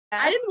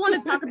I didn't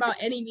want to talk about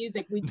any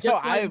music. We just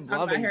wanted to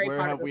talk about Harry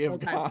Potter this whole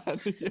time.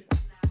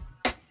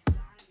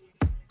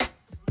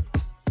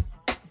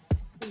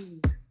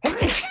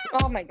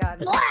 Oh my God.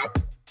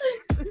 Bless!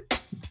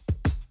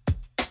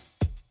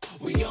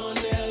 We on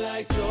there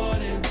like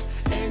Jordan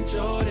and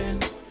Jordan.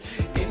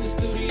 In the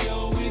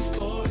studio, we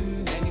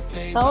sporting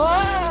anything.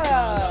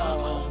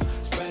 Hello.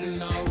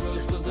 Spreading our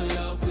rules cause the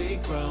love we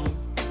grown.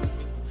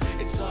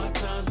 It's our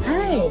times.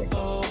 Hey,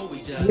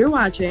 you're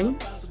watching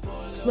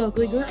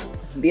Locally Grown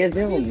Via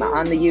Zoom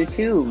on the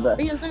YouTube.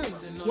 via Zoom.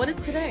 What is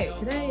today?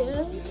 Today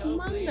is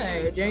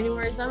Monday,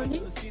 January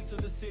 17th.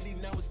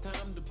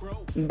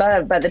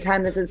 But by the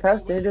time this is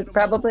posted, it's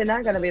probably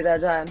not going to be that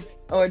time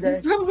or day.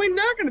 It's probably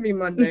not going to be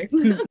Monday.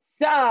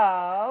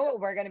 So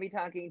we're going to be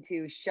talking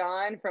to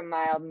Sean from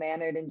Mild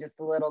Mannered in just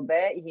a little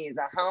bit. He's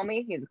a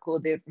homie. He's a cool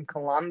dude from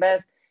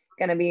Columbus.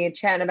 Going to be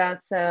chatting about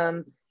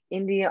some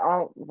indie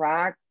alt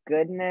rock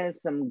goodness,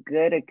 some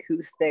good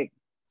acoustic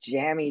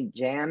jammy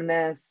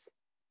jamness.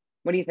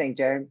 What do you think,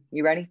 Jared?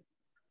 You ready?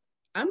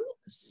 I'm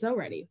so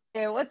ready.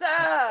 Hey, what's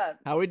up?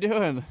 How we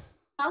doing?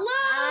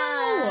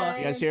 Hello.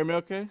 You guys hear me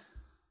okay?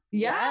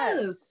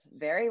 Yes.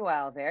 Very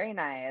well. Very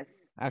nice.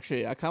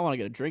 Actually, I kind of want to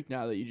get a drink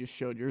now that you just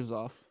showed yours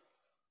off.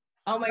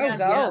 Oh my Oh, gosh,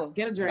 go. yes.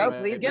 Get a drink. Oh,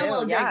 please Get a do.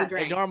 little Yeah.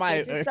 drink.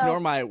 Ignore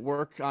my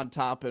work on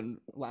top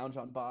and lounge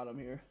on bottom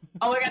here.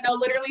 Oh my God, no,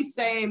 literally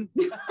same.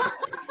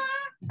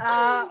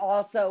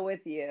 Also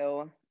with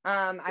you.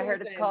 I heard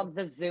it's called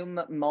the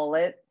Zoom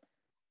mullet.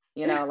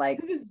 You know, like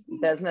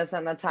business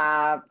on the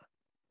top,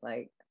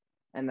 like,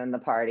 and then the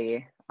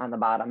party on the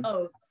bottom.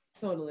 Oh,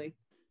 totally.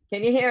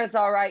 Can you hear us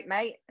all right,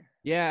 mate?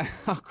 Yeah.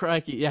 Oh,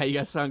 crikey. Yeah, you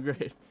guys sound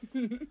great.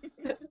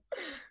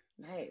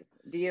 Nice.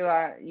 Do you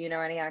you know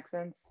any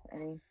accents?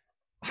 Any?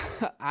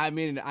 I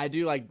mean, I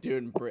do like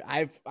doing.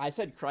 I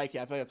said crikey.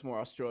 I feel like that's more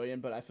Australian,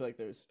 but I feel like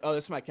there's. Oh,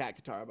 this is my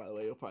cat Katara, by the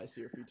way. You'll probably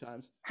see her a few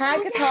times. Hi,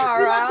 Oh, yes, we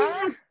Katara.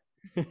 love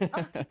Oh,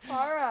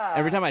 Katara.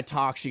 Every time I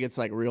talk, she gets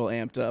like real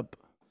amped up.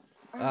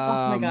 Oh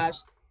my gosh,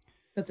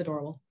 that's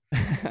adorable.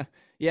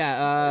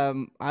 Yeah,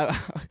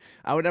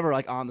 I would never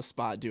like on the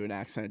spot do an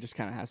accent. It just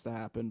kind of has to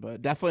happen,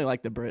 but definitely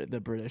like the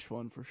British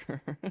one for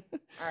sure.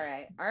 All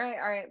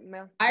right.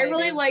 Mel, I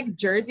really maybe. like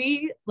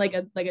Jersey, like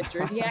a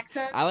Jersey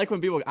accent. I like when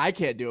people I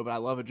can't do it, but I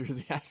love a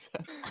Jersey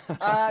accent.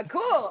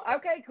 Cool.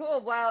 Okay,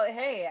 cool. Well,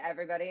 hey,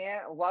 everybody.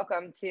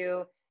 Welcome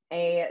to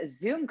a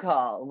Zoom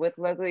call with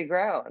Locally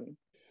Grown.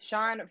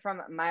 Sean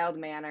from Mild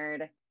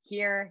Mannered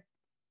here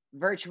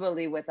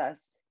virtually with us,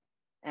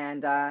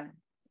 and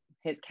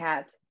his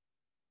cat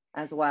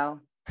as well.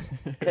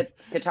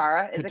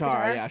 Katara, is it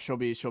Katara? Yeah, she'll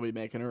be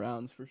making her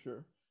rounds for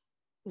sure.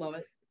 Love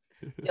it.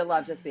 You'll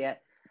love to see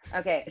it.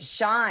 Okay,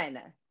 Sean.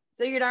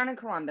 So you're down in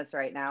Columbus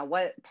right now.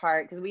 What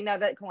part? Because we know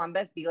that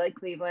Columbus be like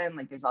Cleveland,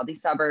 like there's all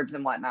these suburbs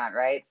and whatnot,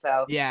 right?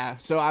 So yeah,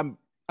 so I'm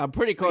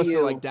pretty close to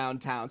you? like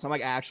downtown. So I'm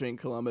like actually in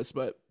Columbus,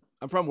 but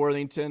I'm from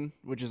Worthington,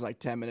 which is like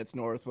 10 minutes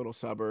north, little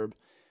suburb.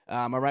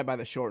 I'm right by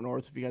the Short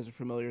North. If you guys are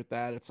familiar with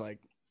that, it's like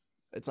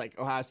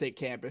Ohio State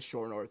campus,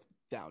 Short North,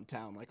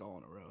 downtown, like all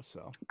in a row.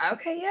 So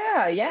okay,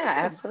 yeah,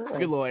 absolutely.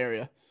 good little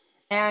area.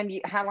 And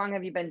how long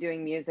have you been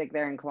doing music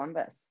there in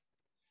Columbus?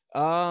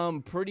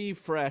 Pretty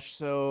fresh.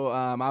 So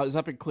I was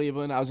up in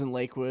Cleveland. I was in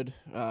Lakewood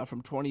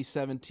from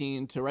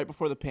 2017 to right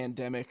before the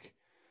pandemic.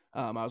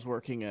 I was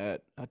working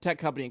at a tech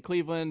company in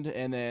Cleveland,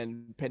 and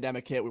then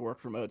pandemic hit. We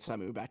worked remote, so I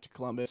moved back to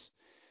Columbus.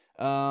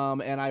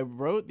 And I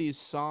wrote these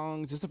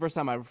songs. This is the first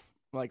time I've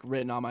like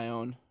written on my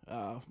own,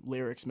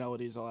 lyrics,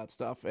 melodies, all that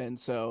stuff. And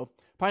so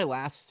probably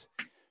last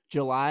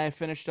July I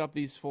finished up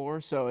these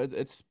 4. So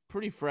it's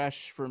pretty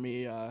fresh for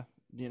me,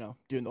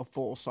 doing the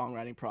full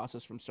songwriting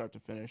process from start to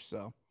finish.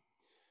 So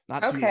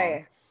not too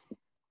long.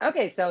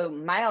 Okay, so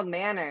Mild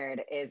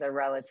Mannered is a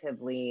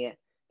relatively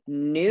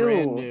new,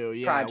 Brand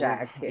new,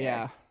 project here.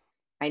 Yeah.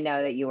 I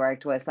know that you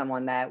worked with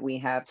someone that we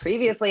have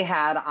previously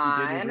had You on.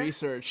 did your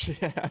research.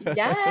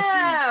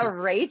 Yeah,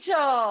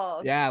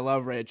 Rachel. Yeah, I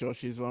love Rachel.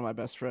 She's one of my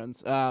best friends.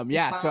 So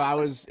I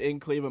was in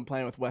Cleveland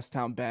playing with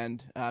Westtown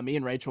Bend. Me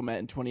and Rachel met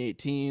in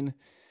 2018.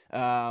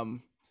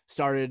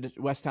 Started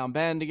Westtown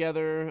Bend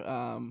together.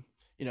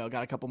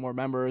 Got a couple more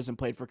members and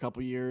played for a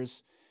couple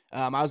years.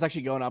 I was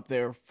actually going up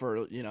there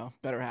for,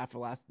 better half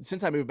of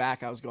since I moved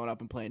back, I was going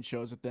up and playing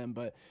shows with them,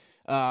 but,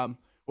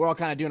 we're all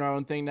kind of doing our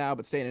own thing now,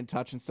 but staying in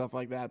touch and stuff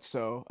like that.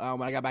 So,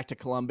 when I got back to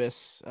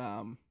Columbus,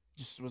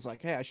 just was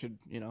like, hey, I should,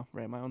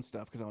 write my own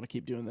stuff because I want to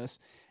keep doing this.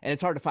 And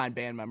it's hard to find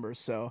band members.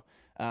 So,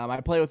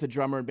 I play with a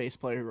drummer and bass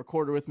player who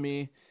recorded with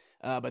me,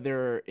 but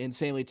they're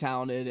insanely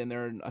talented and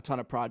they're in a ton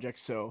of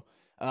projects. So,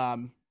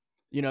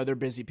 they're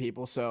busy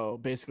people. So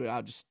basically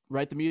I'll just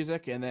write the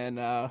music and then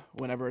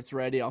whenever it's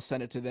ready, I'll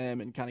send it to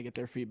them and kind of get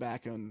their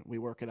feedback and we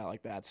work it out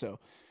like that. So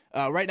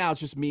right now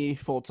it's just me,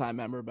 full-time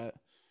member, but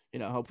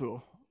hopefully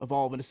we'll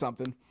evolve into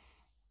something.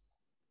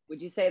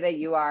 Would you say that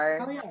you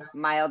are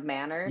mild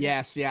mannered?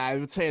 Yes, yeah, I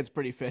would say it's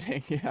pretty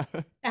fitting. Yeah.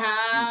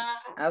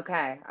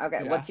 Okay.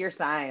 Yeah. What's your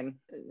sign?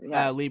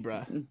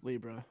 Libra. I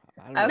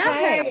don't know.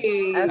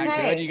 Okay. Nice. Is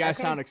that good? You guys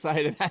sound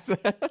excited. That's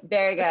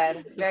Very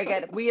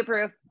good. We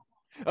approve.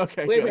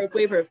 Okay, Way good. proof,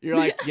 way proof. You're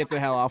like, get the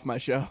hell off my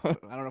show. I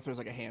don't know if there's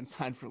like a hand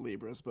sign for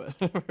Libras, but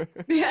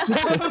Yeah.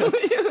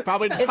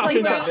 probably It's not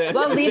like, this.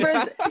 well,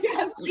 Libras.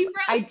 Yes,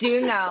 Libra. I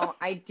do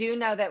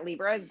know that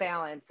Libra is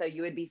balanced, so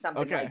you would be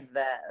something Okay. like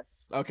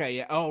this. Okay,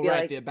 yeah. Oh, Be right,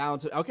 like- the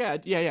balance. Okay,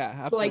 yeah,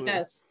 absolutely. Like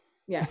this.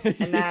 Yeah.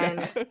 And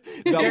then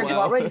Double Jared,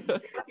 L. what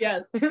would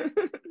Yes.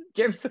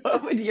 James,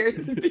 what would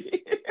yours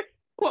be?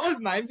 What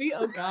would mine be?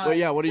 Oh God. But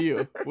yeah, what are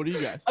you? What are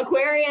you guys?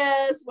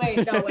 Aquarius.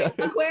 Wait, no, wait.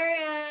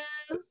 Aquarius.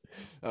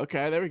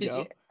 Okay, there we Did go.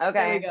 you- There we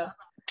Okay,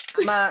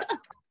 go.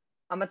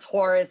 I'm a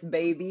Taurus,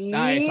 baby.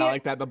 Nice. I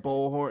like that. The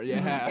bullhorn.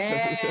 Yeah.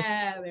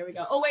 Yeah, there we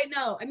go. Oh wait,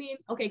 no. I mean,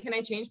 okay, can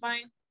I change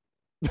mine?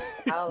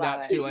 I'll allow No,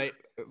 it's it. too late.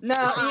 No,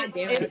 Ah,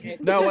 damn it, okay.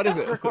 No, what is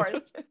it?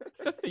 Record.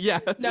 Yeah.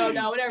 No,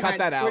 whatever. Cut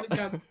that We're out. just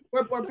gonna,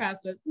 we're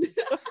past it.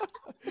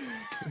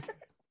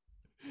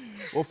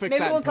 We'll fix Maybe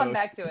that. we'll in come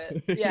post. back to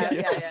it.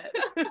 Yeah.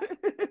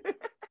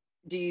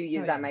 Do you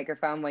use Oh, that yeah.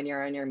 microphone when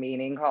you're on your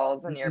meeting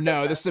calls and your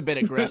No, this is a bit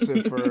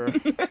aggressive for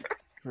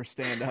for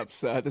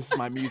stand-ups. This is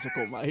my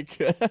musical mic.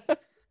 I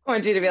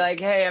want you to be like,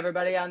 hey,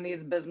 everybody on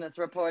these business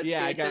reports.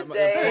 Yeah, I feed got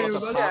today. pull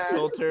up the pop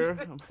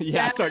filter.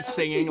 Yeah, I start Yes.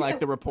 singing like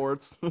the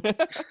reports.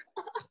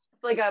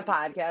 It's like a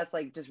podcast,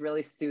 like just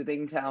really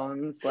soothing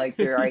tones, like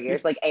through our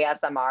ears, like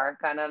ASMR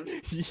kind of.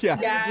 Yeah.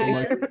 I'm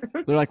like- Yes.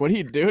 they're like, what are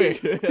you doing?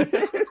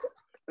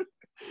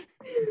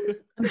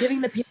 I'm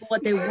giving the people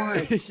what they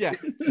want. Yeah.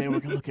 Today we're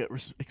gonna look at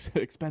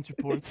expense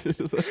reports.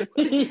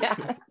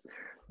 Yeah.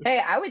 Hey,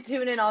 I would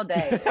tune in all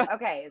day.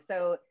 Okay,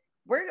 so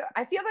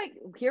I feel like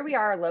here we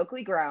are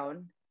locally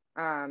grown.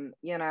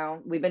 You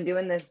know, we've been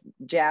doing this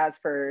jazz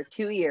for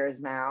 2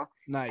 years now.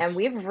 Nice. And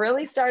we've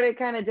really started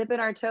kind of dipping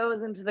our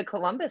toes into the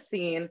Columbus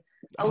scene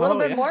a little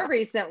bit yeah. more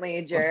recently,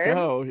 Let's Jared.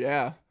 go.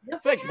 Yeah. Yes,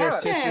 It's like we they're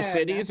have. sister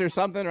cities or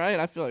something, right?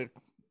 I feel like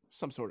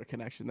some sort of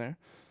connection there.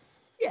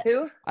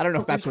 Who? I don't know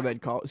if that's what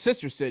they'd call it.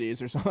 Sister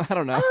cities or something. I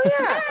don't know. Oh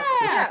yeah.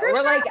 Yeah, for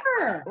we're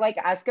sure. like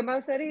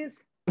Eskimo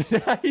cities.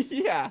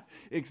 Yeah,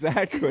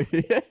 exactly.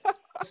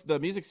 The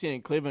music scene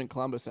in Cleveland and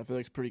Columbus, I feel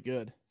like is pretty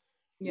good.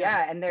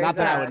 Yeah, and there's Not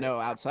that I would know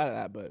outside of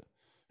that, but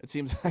it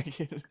seems like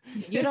it.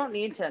 You don't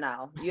need to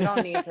know. You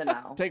don't need to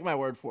know. Take my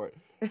word for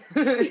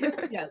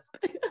it. Yes.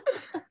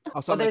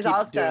 Also, Well, I'm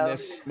gonna keep there's doing also-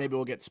 this. Maybe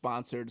we'll get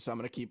sponsored, so I'm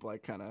gonna keep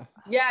like kind of.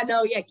 Yeah,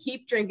 no, yeah,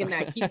 keep drinking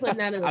that. Keep putting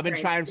that in the I've been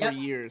drink. trying for Yep.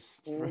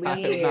 years. I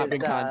have not been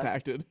Please,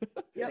 contacted.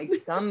 Like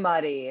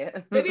somebody.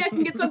 Maybe I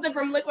can get something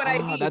from Liquid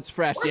IV. Oh, that's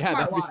fresh. Or Yeah,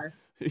 Smart that'd be- Water.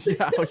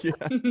 Yeah, oh,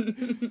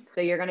 yeah.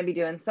 So you're going to be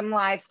doing some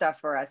live stuff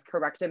for us,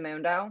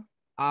 Correctamundo.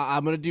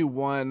 I'm gonna do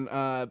one.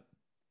 I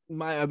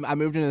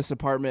moved into this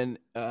apartment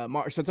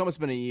March, so it's almost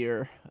been a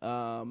year.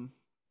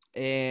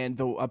 And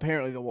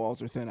apparently the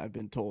walls are thin, I've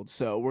been told.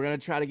 So we're gonna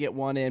try to get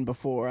one in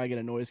before I get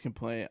a noise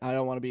complaint. I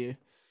don't want to be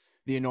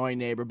the annoying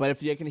neighbor, but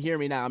if you can hear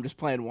me now, I'm just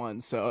playing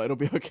one, so it'll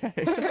be okay.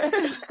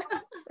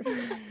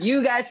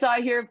 You guys saw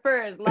here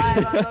first,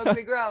 live on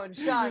Locally Grown.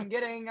 Sean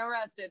getting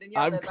arrested. And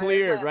I'm yelled at by a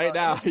cleared right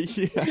now.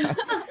 landlord.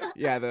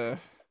 Yeah, the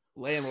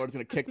landlord's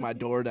gonna kick my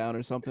door down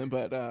or something.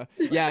 But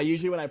yeah,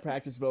 usually when I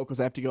practice vocals,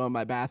 I have to go in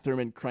my bathroom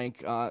and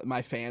crank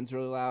my fans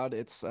really loud.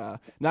 It's not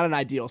an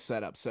ideal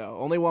setup. So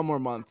only one more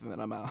month and then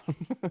I'm out.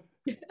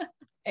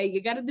 Hey,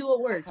 you got to do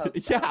what works.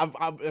 Yeah,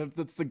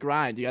 that's the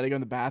grind. You got to go in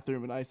the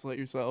bathroom and isolate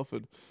yourself.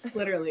 And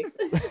Literally.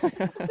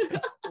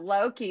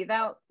 Low key,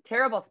 though,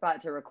 terrible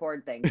spot to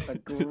record things,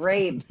 but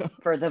great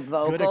for the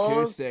vocals. good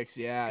acoustics.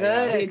 Yeah.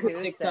 Good The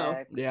acoustics, though.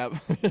 acoustics. Yeah,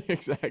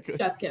 exactly.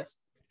 Chef's kiss.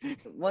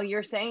 Well,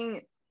 you're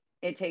saying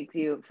it takes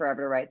you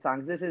forever to write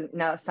songs. This is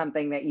not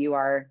something that you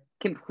are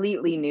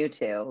completely new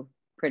to,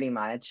 pretty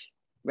much,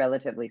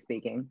 relatively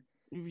speaking.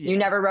 You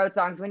never wrote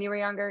songs when you were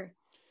younger?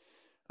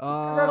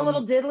 Wrote a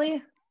little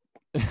diddly?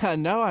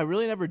 No, I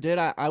really never did.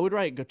 I would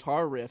write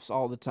guitar riffs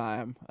all the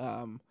time.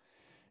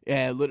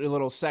 Yeah,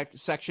 little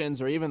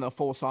sections or even the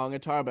full song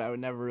guitar, but I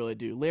would never really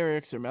do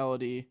lyrics or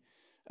melody.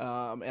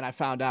 And I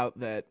found out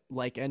that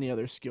like any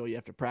other skill, you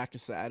have to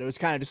practice that. It was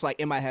kind of just like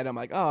in my head, I'm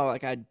like, oh,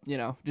 like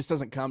just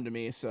doesn't come to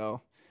me.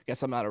 So I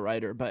guess I'm not a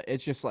writer, but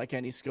it's just like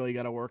any skill you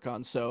got to work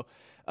on. So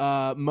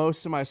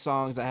most of my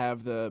songs, I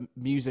have the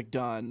music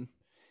done.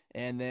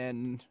 And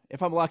then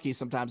if I'm lucky,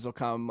 sometimes they'll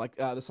come like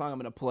the song I'm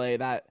going to play,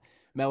 that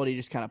melody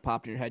just kind of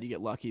popped in your head. You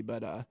get lucky,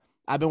 but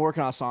I've been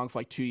working on a song for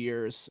like 2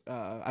 years.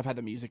 I've had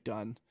the music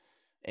done,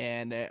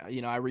 and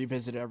I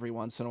revisit it every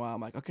once in a while.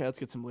 I'm like, okay, let's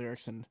get some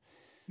lyrics, and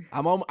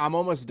I'm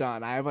almost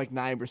done. I have like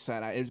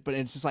 9%. But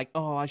it's just like,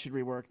 oh, I should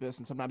rework this,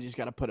 and sometimes you just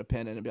got to put a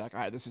pin in and be like, all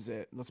right, this is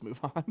it. Let's move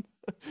on.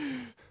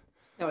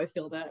 No, I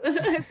feel that.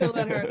 I feel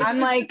that hurt.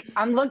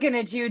 I'm looking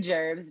at you,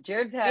 Jerbs.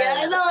 Jerbs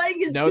has Yeah, no, like,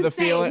 it's Know the the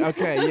same. feeling?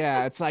 Okay,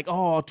 yeah. It's like,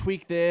 oh, I'll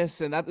tweak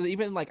this, and that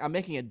even like I'm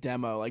making a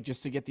demo like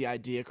just to get the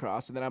idea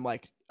across, and then I'm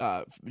like,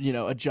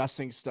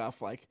 adjusting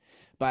stuff like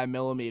by a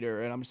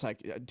millimeter, and I'm just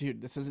like, dude,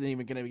 this isn't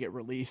even gonna get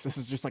released. This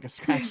is just like a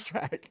scratch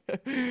track.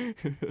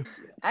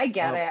 I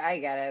get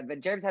it. But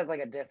Jerbs has like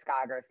a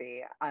discography,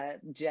 a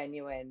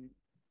genuine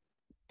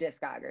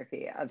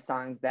discography of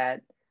songs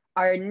that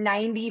are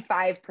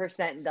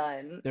 95%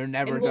 done. They're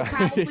never And will done.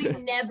 probably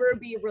never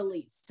be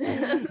released.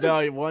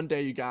 No, one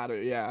day you got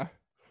it. Yeah.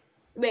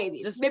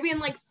 Maybe in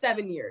like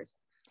 7 years.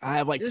 I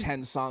have like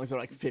 10 songs that are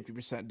like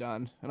 50%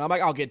 done, and I'm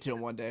like, I'll get to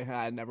them one day.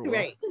 I never will.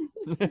 Right.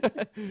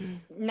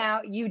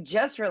 Now, you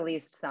just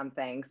released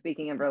something.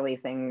 Speaking of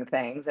releasing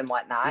things and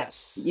whatnot,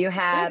 Yes. you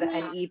had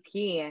an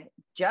EP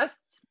just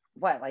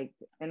like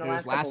in the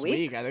last last couple weeks?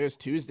 week. I think it was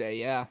Tuesday.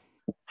 Yeah.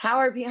 How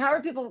are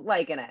people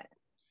liking it?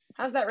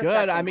 How's that Good.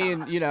 I reception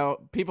mean, going?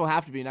 people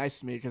have to be nice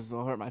to me because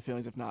they'll hurt my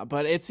feelings if not.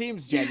 But it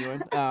seems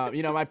genuine.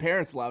 My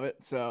parents love it,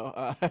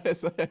 so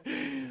That's all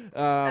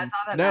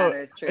that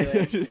matters,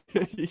 truly.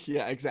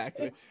 yeah,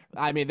 exactly.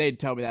 I mean, they'd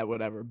tell me that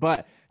whatever,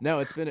 but no,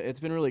 it's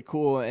been really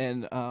cool,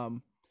 and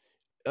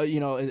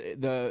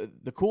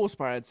the coolest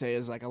part I'd say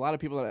is like a lot of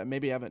people that I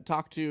maybe haven't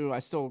talked to, I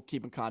still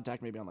keep in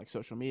contact maybe on like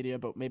social media,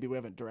 but maybe we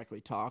haven't directly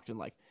talked in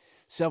like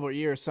several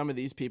years. Some of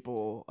these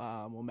people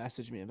will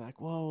message me and be like,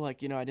 whoa,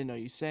 like, I didn't know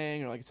you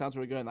sang, or like, it sounds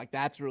really good. And like,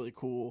 that's really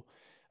cool.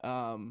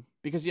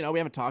 Because, we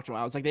haven't talked to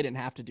them. I was like, they didn't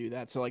have to do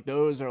that. So like,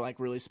 those are like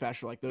really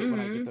special. Like when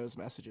I get those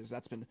messages,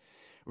 that's been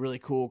really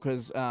cool.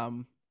 Cause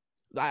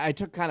I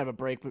took kind of a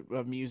break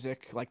of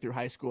music, like through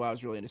high school. I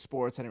was really into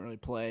sports. I didn't really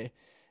play.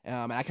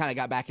 And I kind of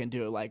got back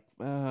into it like,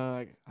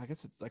 I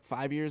guess it's like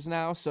 5 years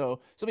now.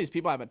 So some of these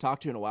people I haven't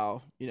talked to in a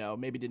while,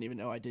 maybe didn't even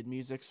know I did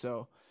music.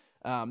 So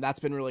that's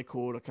been really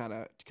cool to kind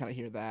of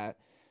hear that.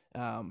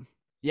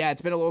 Yeah,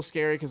 it's been a little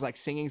scary because like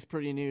singing's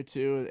pretty new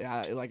too.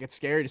 Like it's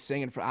scary to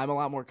sing, and I'm a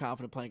lot more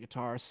confident playing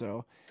guitar.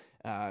 So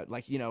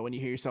when you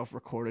hear yourself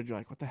recorded, you're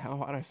like, what the hell?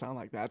 Why do I sound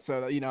like that?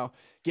 So,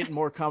 getting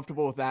more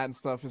comfortable with that and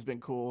stuff has been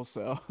cool.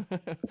 So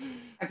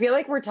I feel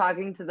like we're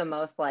talking to the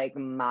most like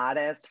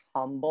modest,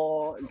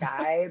 humble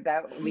guy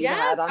that we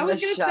had on the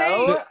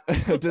show. I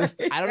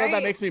don't know if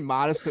that makes me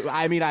modest.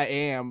 I mean, I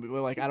am.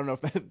 But, like, I don't know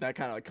if that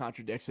kind of like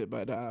contradicts it,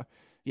 but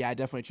yeah, I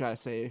definitely try to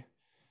say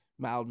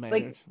mild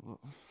mannered.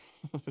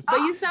 But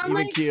you sound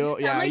like keel.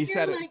 Yeah, like you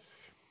said it.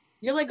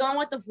 You're like going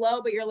with the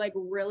flow, but you're like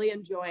really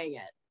enjoying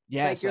it.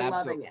 Yes, like you're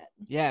absolutely. loving it.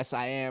 Yes,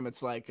 I am.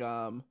 It's like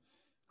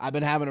I've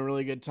been having a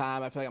really good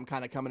time. I feel like I'm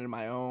kind of coming into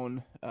my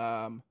own.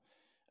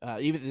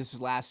 Even this is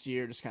last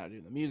year, just kind of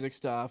doing the music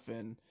stuff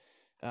and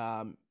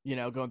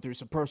going through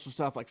some personal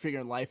stuff, like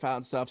figuring life out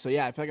and stuff. So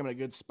yeah, I feel like I'm in a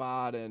good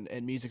spot, and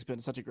music's been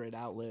such a great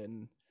outlet,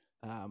 and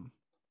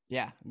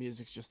yeah,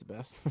 music's just the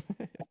best.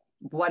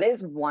 What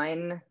is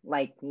one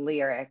like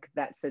lyric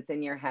that sits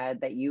in your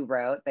head that you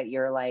wrote that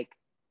you're like,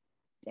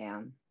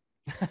 damn,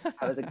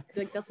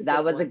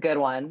 that was a good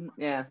one.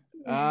 Yeah.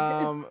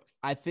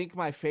 I think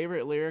my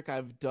favorite lyric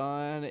I've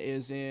done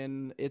is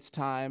in "It's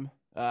Time,"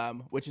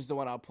 which is the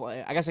one I'll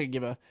play. I guess I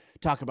could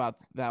talk about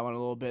that one a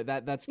little bit.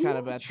 That's kind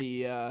of at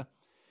the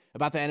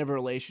about the end of a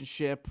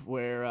relationship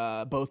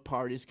where both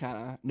parties kind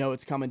of know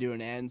it's coming to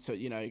an end. So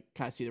you kind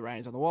of see the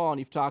writings on the wall, and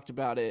you've talked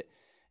about it.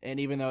 And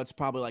even though it's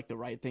probably like the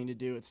right thing to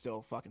do, it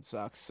still fucking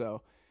sucks.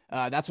 So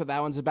that's what that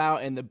one's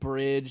about. And the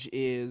bridge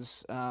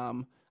is,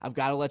 I've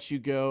got to let you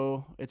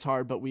go. It's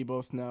hard, but we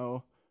both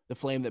know the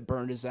flame that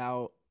burned is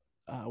out.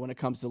 When it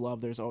comes to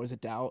love, there's always a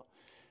doubt.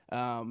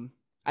 I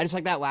just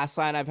like that last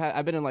line.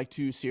 I've been in like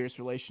 2 serious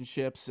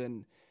relationships,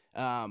 and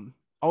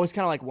always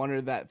kind of like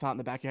wondered that thought in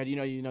the back of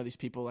your head. These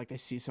people, like they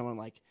see someone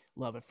like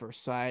love at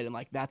first sight, and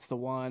like that's the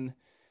one.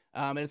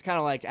 And it's kind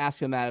of like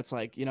asking that. It's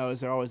like, is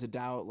there always a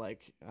doubt?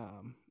 Like,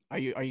 are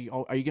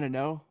you gonna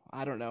know?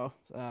 I don't know.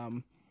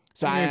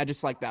 So I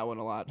just like that one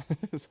a lot.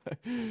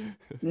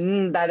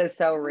 That is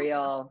so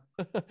real.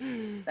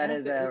 That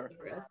is a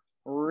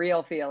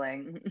real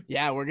feeling.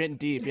 Yeah, we're getting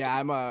deep. Yeah,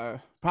 I'm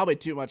probably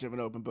too much of an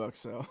open book.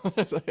 So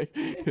it's like,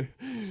 well,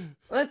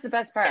 that's the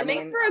best part. It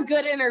makes for a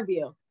good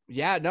interview.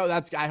 Yeah, no,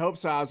 I hope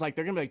so. I was like,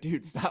 they're gonna be like, dude,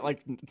 it's not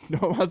like no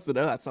one wants to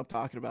know that. Stop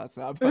talking about it.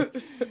 So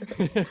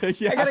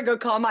yeah. I gotta go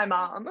call my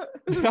mom.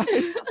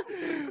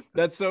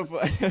 That's so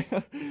funny.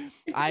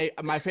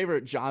 My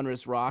favorite genre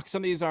is rock.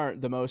 Some of these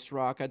aren't the most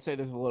rock. I'd say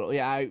there's a little.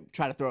 Yeah, I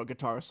try to throw a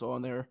guitar solo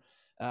in there,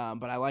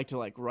 but I like to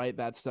like write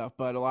that stuff.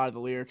 But a lot of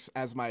the lyrics,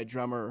 as my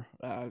drummer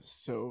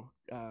so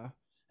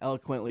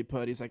eloquently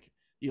put, he's like,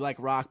 you like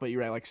rock, but you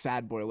write like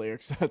sad boy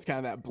lyrics. So it's kind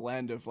of that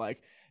blend of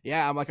like,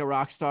 yeah, I'm like a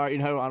rock star,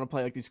 I want to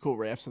play like these cool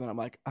riffs, and then I'm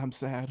like, I'm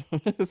sad.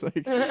 It's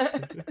like,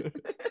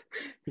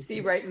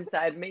 see right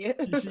inside me.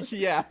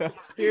 Yeah,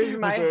 here's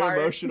my very heart.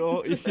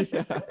 Emotional.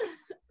 Yeah.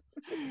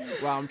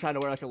 Wow, I'm trying to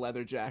wear like a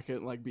leather jacket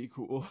and like be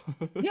cool.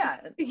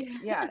 Yeah,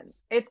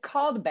 yes. It's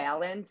called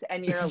balance,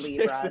 and you're a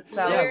Libra,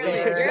 so yeah,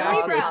 it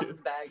all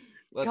comes back.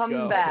 Let's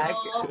go. Back.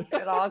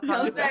 It all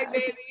comes back,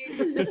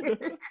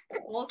 baby.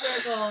 Full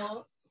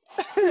circle.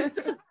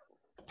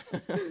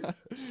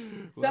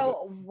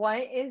 So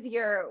what is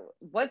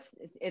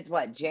it's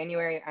what,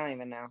 January? I don't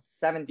even know.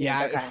 17th.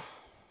 Yeah. Okay.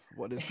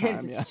 What is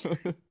time? Yeah.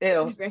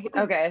 Ew.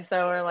 Okay,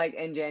 so we're like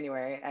in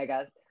January, I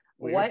guess.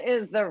 Weird. What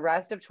is the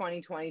rest of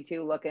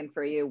 2022 looking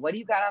for you? What do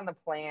you got on the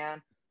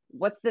plan?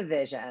 What's the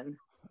vision?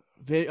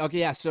 Okay,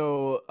 yeah.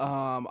 So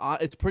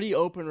it's pretty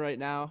open right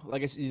now.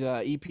 Like I said,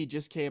 the EP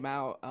just came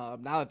out.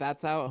 Now that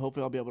that's out,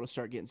 hopefully I'll be able to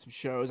start getting some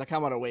shows. I kind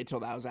of want to wait till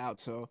that was out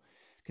so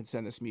I can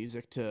send this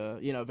music to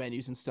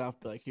venues and stuff.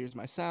 But like, here's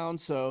my sound.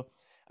 So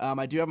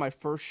I do have my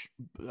first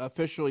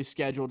officially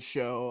scheduled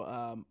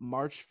show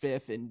March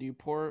 5th in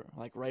Newport,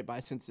 like right by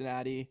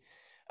Cincinnati.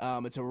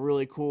 It's a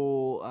really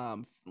cool,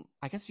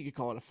 I guess you could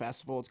call it a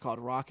festival. It's called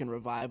Rock and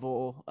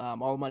Revival.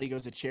 All the money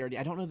goes to charity.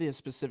 I don't know the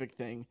specific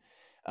thing,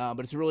 but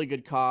it's a really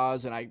good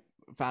cause, and I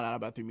found out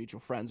about it through mutual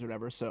friends or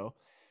whatever. So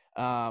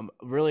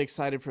really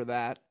excited for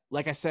that.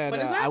 Like I said,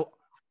 When is that?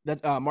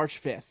 That's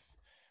March 5th.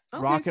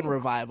 Okay, Rock and cool.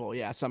 Revival.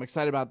 Yeah, so I'm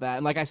excited about that.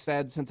 And like I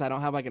said, since I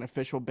don't have like an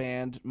official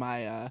band,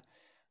 my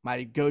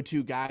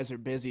go-to guys are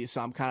busy,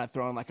 so I'm kind of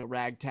throwing like a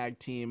ragtag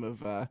team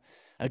of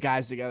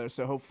guys together.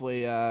 So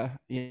hopefully,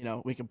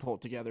 we can pull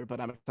it together.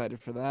 But I'm excited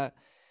for that.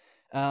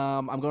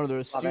 I'm going to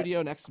the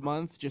studio next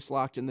month. Just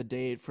locked in the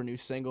date for new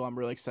single. I'm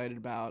really excited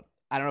about.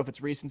 I don't know if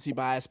it's recency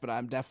bias, but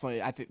I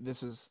think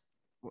this is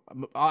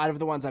out of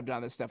the ones I've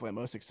done. This is definitely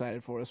most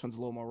excited for. This one's a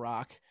little more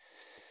rock.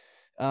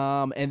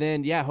 And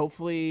then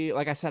hopefully,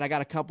 like I said, I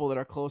got a couple that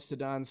are close to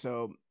done.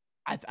 So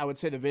I would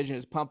say the vision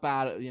is pump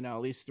out,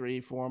 at least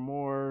 3-4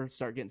 more,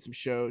 start getting some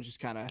shows, just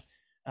kind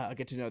of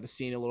get to know the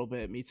scene a little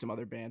bit, meet some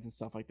other bands and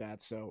stuff like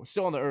that. So we're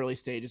still in the early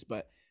stages,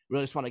 but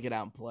really just want to get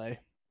out and play,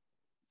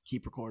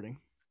 keep recording.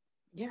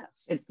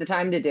 Yes. It's the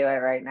time to do it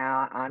right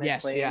now,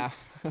 honestly. Yes,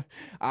 yeah.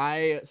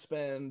 I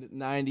spend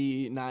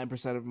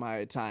 99% of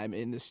my time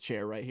in this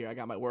chair right here. I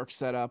got my work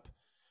set up,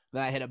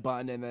 then I hit a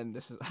button, and then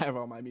I have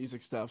all my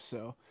music stuff.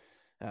 So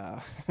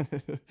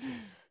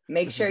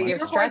make sure you're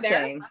record there?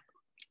 stretching.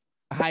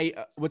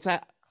 What's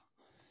that?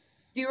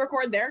 Do you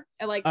record there?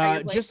 And like, at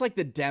your place? Just like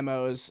the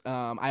demos.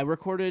 I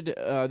recorded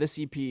this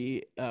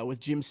EP with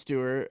Jim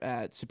Stewart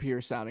at Superior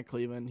Sound in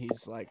Cleveland.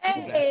 He's like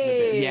the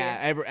best. Yeah,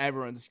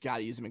 everyone's got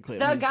to use him in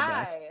Cleveland. The He's guy. the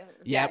best.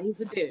 Yeah, Yep. he's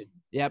the dude.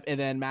 Yep. And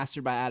then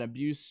mastered by Adam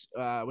Buse,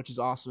 which is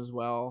awesome as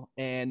well.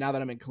 And now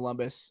that I'm in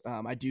Columbus,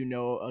 I do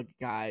know a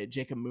guy,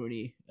 Jacob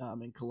Mooney,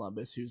 in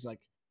Columbus, who's like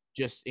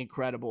just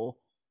incredible,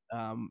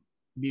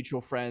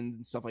 mutual friend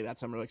and stuff like that.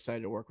 So I'm really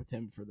excited to work with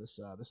him for this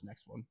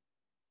next one.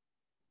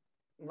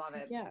 Love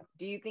it. Yeah.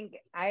 Do you think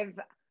I've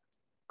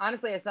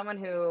honestly, as someone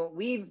who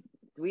we've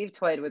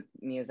toyed with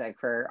music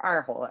for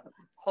our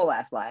whole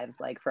ass lives,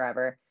 like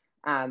forever,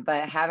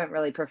 but haven't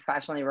really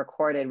professionally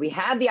recorded. We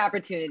had the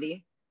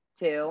opportunity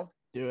to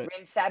do it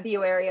in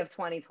February of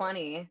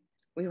 2020.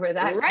 We were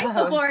that right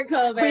close. before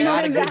COVID. We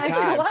Not were a good that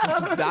time.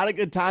 close. Not a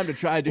good time to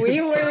try doing We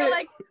stuff. were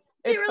like,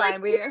 it's were fine.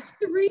 like, We here's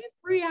 3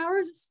 free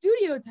hours of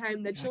studio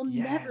time that you'll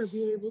never Yes.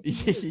 be able to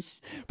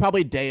use.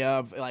 Probably day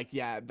of, like,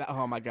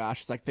 oh my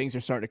gosh, it's like things are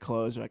starting to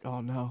close. You're like,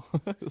 oh no.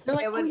 They're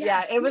like, it was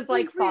oh, it was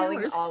like 3 falling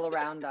hours. all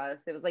around us.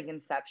 It was like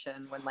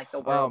Inception when like the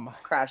world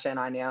crashed in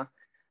on you.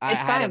 I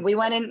It's had fine. We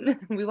went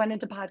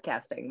into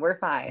podcasting. We're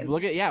fine.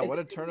 Look at what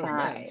a It's turn of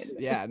fine. events.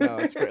 Yeah, no,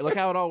 it's great. Look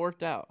how it all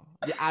worked out.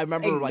 Yeah, I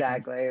remember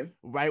Exactly. like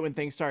right when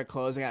things started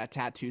closing, I had a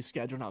tattoo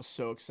schedule and I was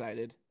so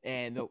excited.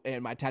 And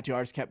my tattoo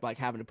artist kept like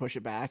having to push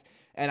it back.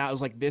 And I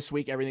was like, this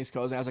week everything's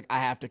closing. I was like, I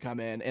have to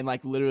come in. And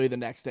like literally the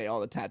next day,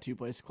 all the tattoo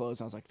places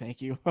closed. I was like,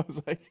 thank you. I was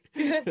like,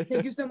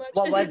 thank you so much.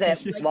 What was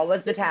it? Like, What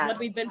was the this is tat? what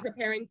we've been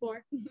preparing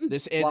for.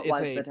 it's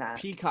was a the tat?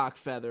 peacock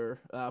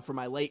feather for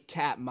my late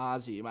cat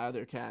Mozzie, my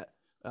other cat.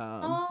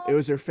 Aw. It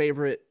was her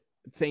favorite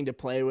thing to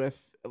play with.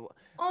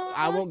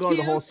 I won't go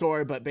into the whole cute.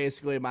 story, but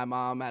basically my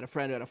mom had a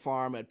friend who had a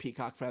farm, had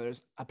peacock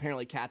feathers.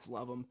 Apparently cats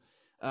love them.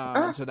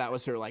 And so that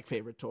was her like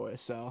favorite toy.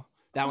 So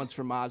that one's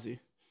for Mozzie.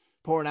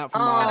 Pouring out for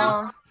Mozzie.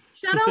 Aw.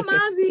 Shout out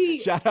Mozzie.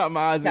 Shout out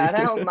Mozzie. Shout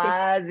out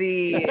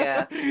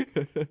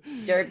Mozzie.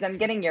 Jerks, I'm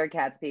getting your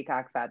cat's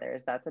peacock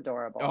feathers. That's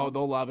adorable. Oh,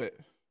 they'll love it.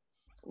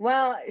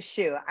 Well,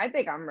 shoot. I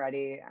think I'm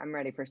ready. I'm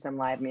ready for some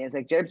live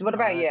music. Jerbs, what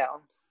about All right.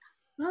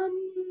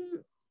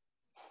 you?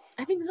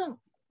 I think so.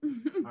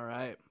 All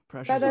right.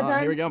 Pressure's on.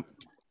 Here we go.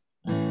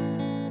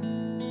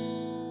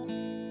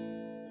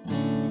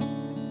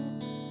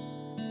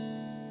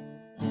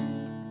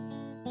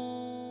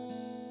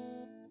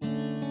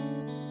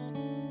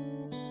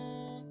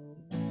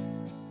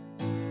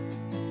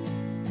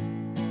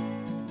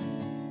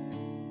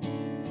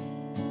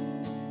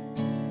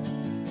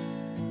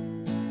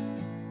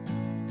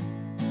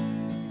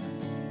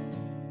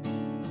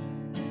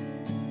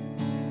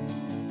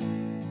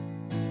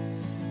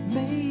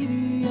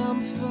 Maybe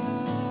I'm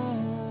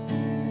fine.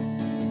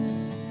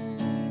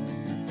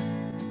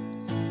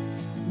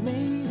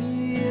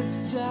 Maybe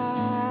it's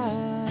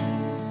time,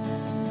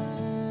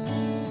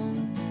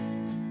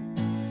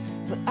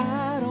 but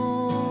I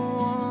don't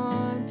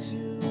want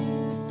to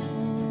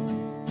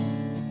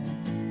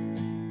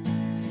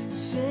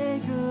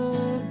say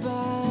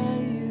goodbye.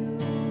 You,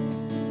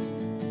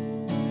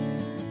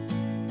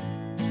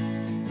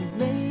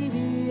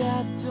 maybe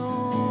I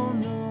don't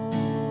know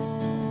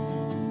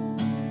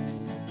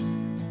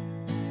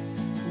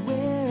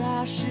where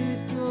I should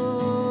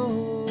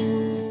go.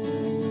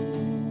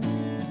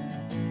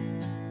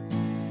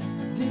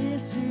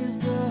 This is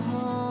the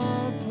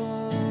hard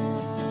part,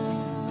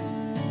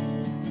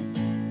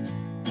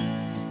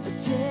 a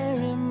tear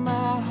in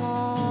my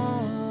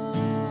heart.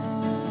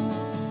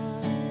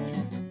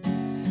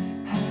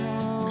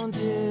 How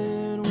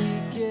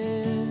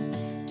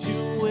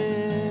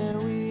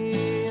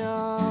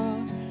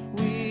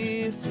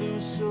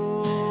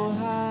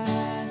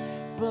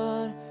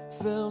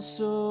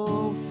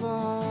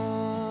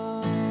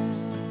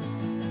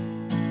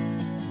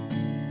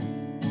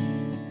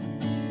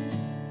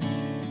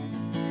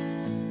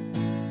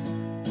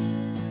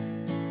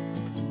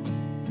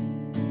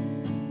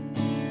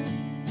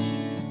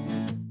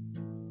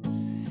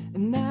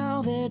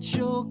that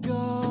you're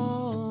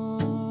gone.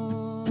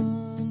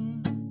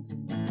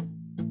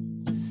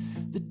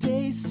 The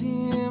days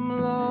seem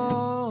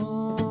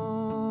long.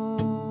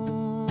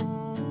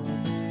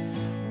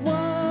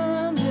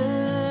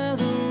 Wander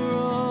the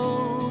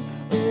road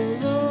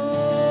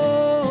alone.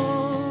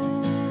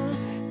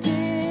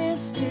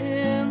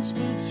 Distance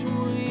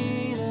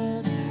between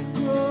us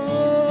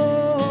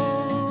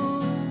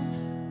grows.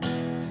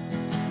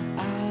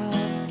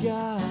 I've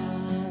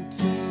got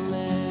to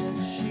let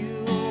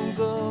you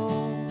go.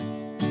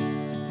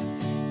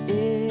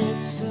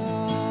 It's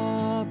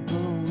hard,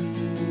 but we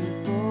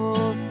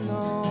both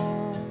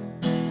know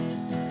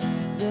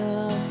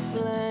the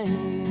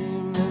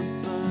flame that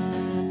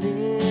burned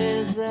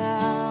is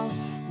out.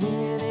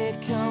 When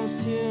it comes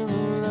to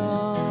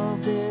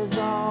love, there's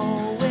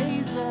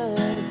always a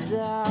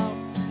doubt.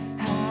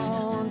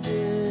 How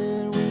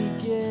did we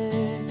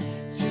get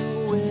to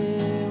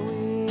where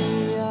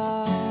we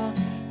are?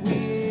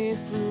 We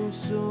flew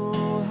so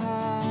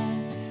high,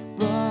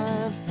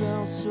 but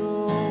fell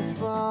so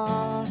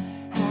far.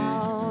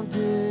 How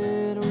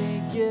did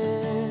we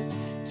get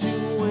to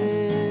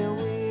where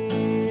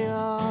we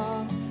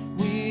are?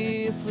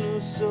 We flew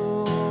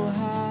so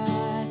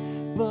high,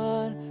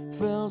 but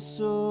fell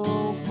so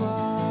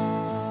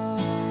far.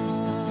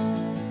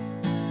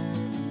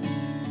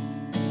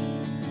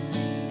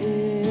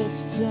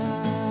 It's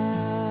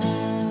time.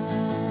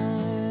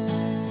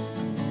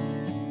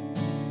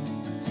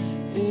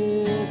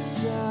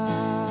 It's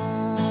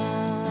time.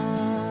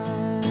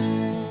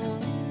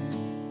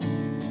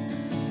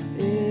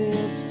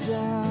 It's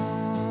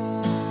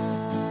time.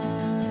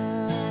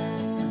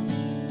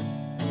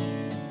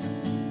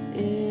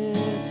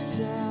 It's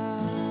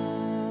time.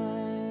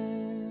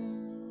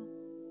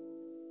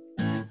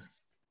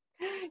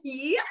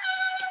 Yeah.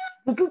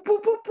 Boop, boop,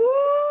 boop, boop,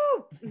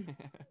 boop.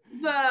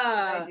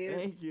 Uh, Dude,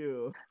 Thank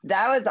you.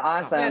 that was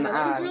awesome. Yeah, no,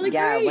 that was really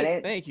yeah,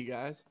 great. Thank you,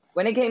 guys.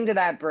 when it came to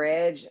that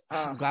bridge,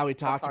 I'm glad we the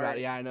talked about part-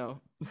 it. Yeah, I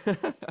know.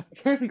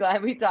 I'm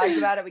glad we talked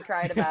about it. We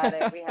cried about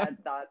it. We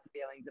had thoughts,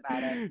 feelings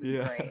about it. It was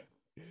Yeah. great.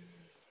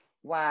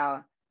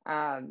 Wow.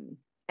 And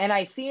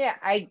I see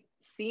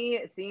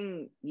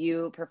seeing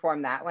you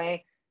perform that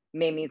way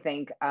made me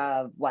think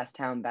of West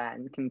Town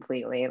Bend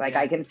completely. Like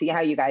Yeah. I can see how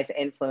you guys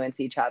influence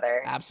each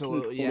other.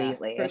 Absolutely, yeah.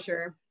 completely. For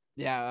sure.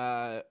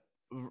 Yeah,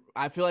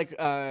 I feel like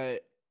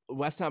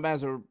West Town Band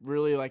has a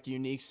really like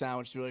unique sound,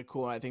 which is really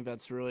cool. And I think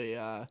that's really,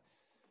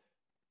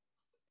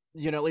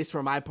 you know, at least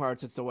for my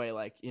parts, it's the way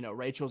like, you know,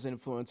 Rachel's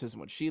influences and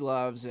what she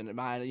loves, and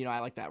mine, you know, I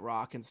like that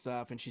rock and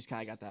stuff, and she's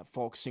kind of got that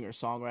folk singer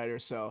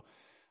songwriter. So,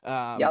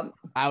 Yep.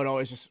 I would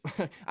always just,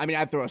 I mean,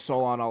 I'd throw a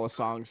solo on all the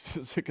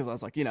songs because I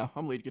was like, you know,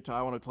 I'm lead guitar,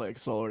 I want to play a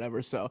solo or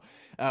whatever. So,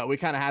 we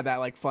kind of had that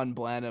like fun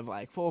blend of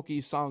like folky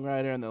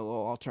songwriter and the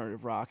little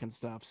alternative rock and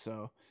stuff.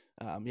 So,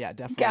 yeah,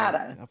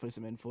 definitely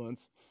some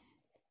influence.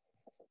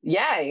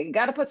 Yeah, you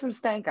got to put some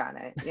stank on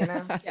it, you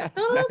know? Yeah. A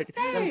little It's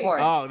stank.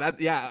 important. Oh, that's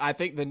yeah. I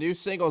think the new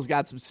single's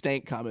got some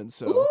stank coming,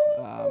 so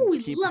Ooh,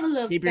 keep love a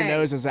little your stank.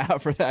 noses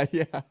out for that.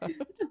 Yeah.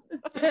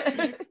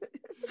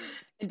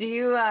 Do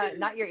you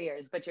not your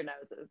ears, but your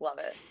noses? Love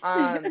it.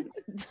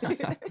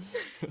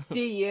 Do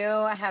you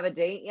have a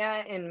date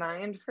yet in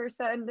mind for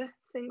said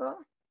single?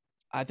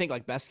 I think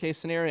like best case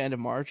scenario, end of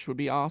March would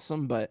be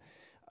awesome, but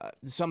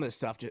some of this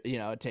stuff, you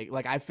know,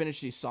 I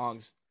finished these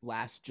songs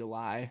last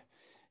July,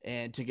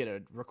 and to get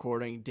a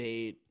recording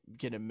date,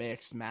 get it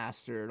mixed,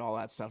 mastered, all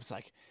that stuff, it's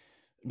like.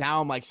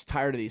 Now I'm like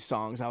tired of these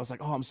songs. I was like,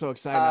 oh, I'm so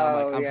excited.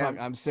 Now I'm like,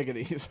 I'm sick of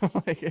these. I'm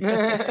like,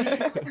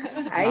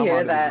 I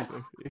hear that.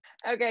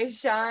 Okay,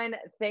 Sean,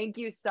 thank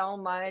you so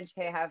much.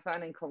 Hey, have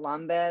fun in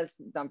Columbus.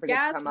 Don't forget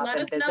Yes, to come up let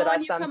and us visit know when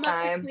us you come up to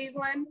sometime.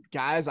 Cleveland.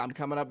 Guys, I'm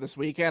coming up this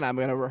weekend. I'm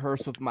gonna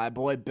rehearse with my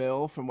boy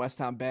Bill from West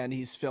Town Bend.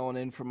 He's filling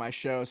in for my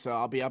show, so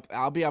I'll be up.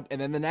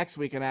 And then the next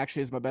weekend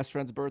actually is my best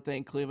friend's birthday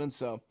in Cleveland,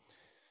 so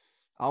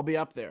I'll be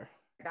up there.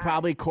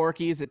 Probably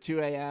Corky's at 2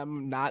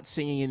 a.m. Not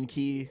singing in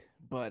key,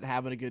 but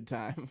having a good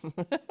time.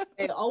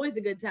 Hey, always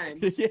a good time.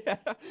 Yeah.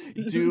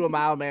 Do a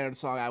mild mannered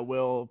song. I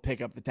will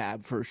pick up the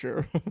tab for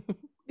sure.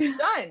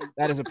 Done.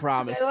 That is a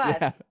promise. Say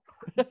less.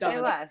 Yeah. Say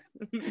less.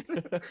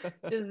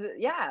 Just,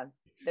 yeah.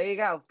 There you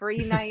go. Free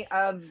night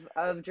of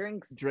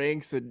drinks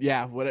Drinks and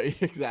yeah, what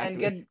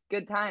exactly. and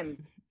good time.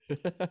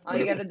 All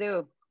you gotta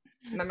do,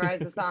 memorize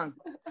the song.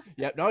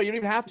 Yep. No, you don't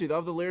even have to. They'll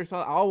have the lyrics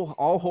on.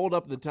 I'll hold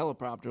up the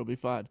teleprompter. It'll be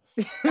fine.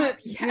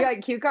 You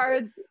got cue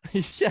cards?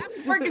 Yeah.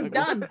 Work is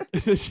done.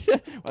 Yeah. Well,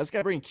 I just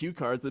gotta bring cue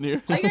cards in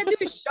here. All you gotta do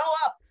is show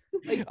up.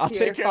 I'll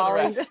take care of the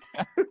rest.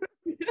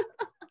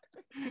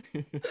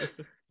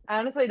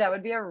 Honestly, that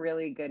would be a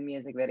really good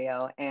music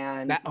video,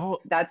 and That-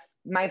 that's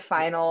my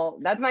final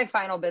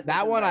business.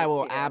 That one I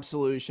will advice to you.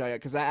 absolutely show you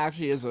because that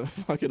actually is a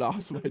fucking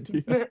awesome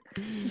idea.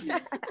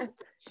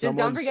 Just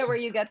don't forget where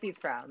you get these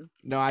from.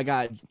 No, I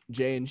got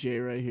J&J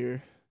right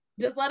here.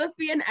 Just let us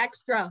be an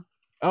extra.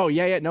 Oh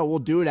yeah. No, we'll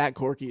do it at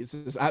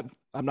Corky's.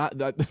 I'm not.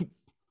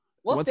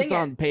 We'll once sing it's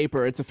on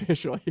paper, it's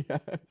official. Yeah.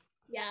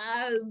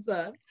 Yes.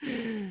 All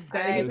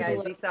right,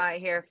 guys, you saw it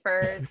here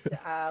first.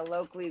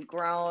 Locally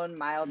grown,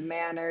 mild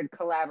mannered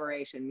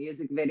collaboration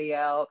music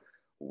video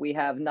We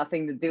have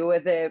nothing to do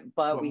with it,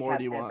 but What we more have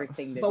do you want?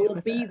 everything to But do we'll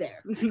with be it.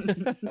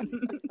 there.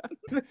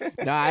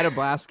 No, I had a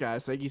blast,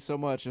 guys. Thank you so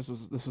much. This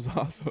was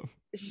awesome.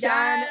 Sean,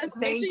 Yes,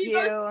 make thank sure you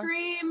go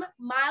stream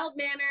Mild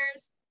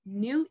Manners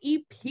new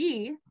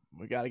EP.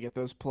 We got to get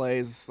those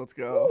plays. Let's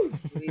go.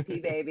 VP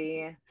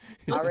baby.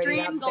 Go Already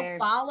stream, up go there.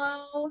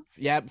 follow.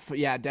 Yeah,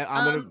 I'm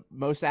gonna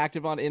most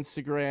active on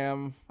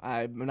Instagram.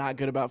 I'm not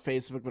good about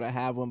Facebook, but I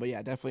have one. But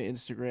yeah, definitely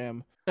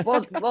Instagram.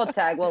 We'll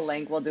tag, we'll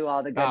link, we'll do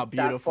all the good stuff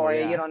beautiful, for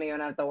you. yeah. You don't even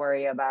have to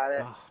worry about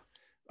it. Oh,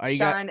 are you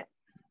guys?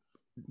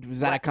 Sean, Was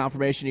that a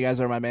confirmation you guys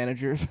are my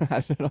managers?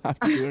 I don't have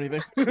to do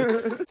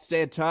anything.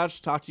 Stay in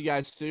touch. Talk to you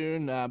guys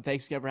soon.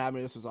 Thanks again for having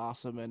me. This was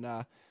awesome.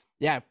 And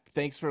yeah,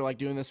 thanks for like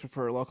doing this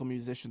for local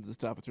musicians and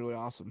stuff. It's really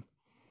awesome.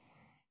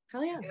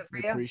 Hell yeah. good for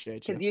We you.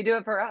 appreciate you. Because you do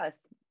it for us.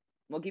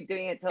 We'll keep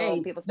doing it till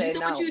Hey, people say you do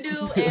no. what you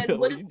do, and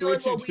what is doing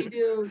what we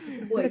do to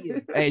support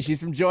you. Hey, she's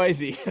from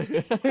Joycey.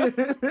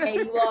 Hey,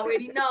 you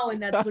already know,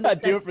 and that's when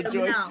Do it for that's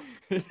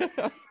Joyce.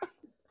 now.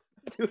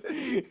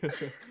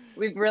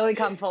 We've really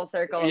come full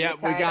circle. Yeah,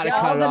 we tied gotta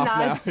all cut it the off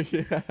knots. now.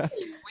 Yeah.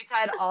 We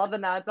tied all the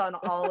knots on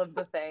all of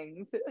the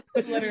things.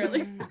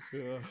 Literally.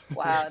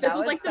 Wow, This that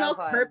was like the so most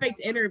fun. perfect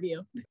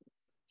interview.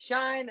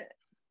 Sean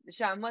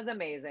was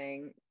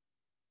amazing.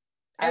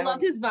 I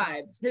loved his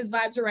vibes. His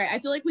vibes are right. I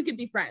feel like we could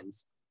be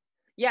friends.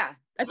 Yeah.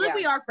 I feel like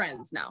Yeah. we are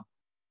friends now.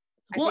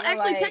 I Well, feel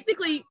actually,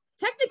 like-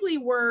 technically,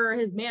 we're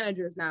his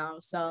managers now.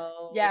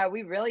 So Yeah,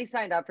 we really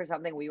signed up for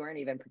something we weren't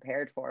even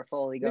prepared for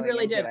fully we going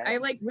really into did. it. I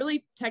like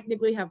really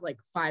technically have like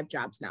 5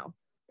 jobs now.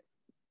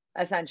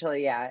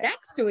 Essentially, yeah.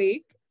 Next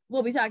week,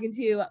 we'll be talking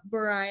to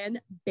Brian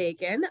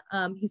Bacon.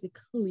 He's a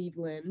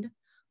Cleveland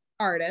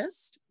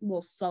artist,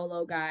 little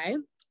solo guy.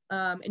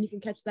 And you can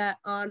catch that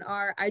on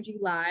our IG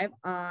Live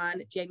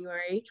on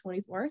January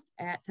 24th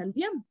at 10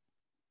 p.m.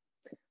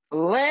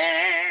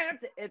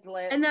 Lit! It's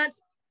lit. And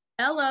that's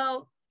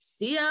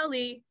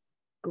LoCLE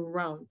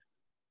grown.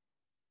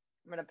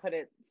 I'm gonna put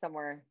it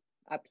somewhere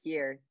up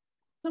here.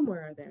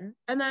 Somewhere there.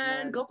 And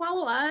then Nice. go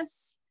follow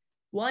us.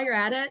 While you're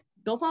at it,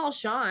 go follow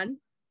Sean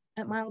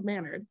at Mild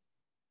Mannered.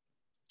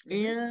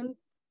 And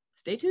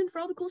stay tuned for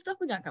all the cool stuff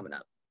we got coming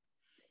up.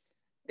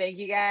 Thank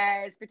you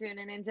guys for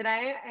tuning in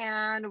today,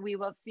 and we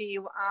will see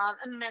you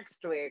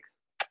next week.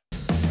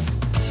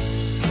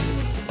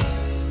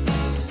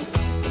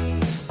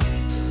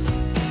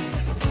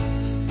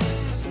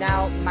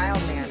 Now, mild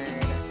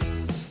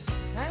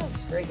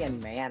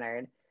friggin'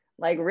 mannered.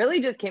 Like,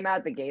 really just came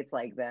out the gates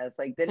like this.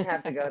 Like, didn't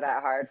have to go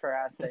that hard for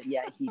us, but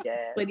yeah, he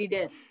did. But he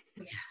did.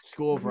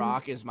 School of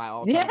Rock is my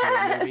all-time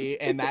favorite movie,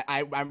 and that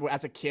I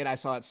as a kid I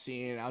saw it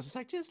scene, and I was just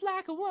like, just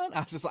like a one. I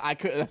was just I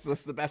could. That's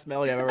just the best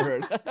melody I've ever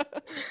heard.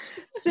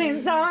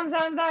 Sing songs,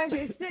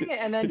 she's singing,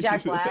 and then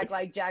Jack Black,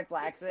 like Jack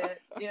Black's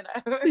it, you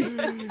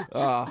know.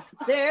 Oh,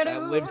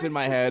 that lives in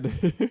my head.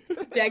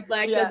 Jack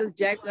Black does his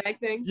Jack Black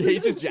thing. Yeah,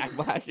 he's just Jack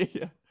Black.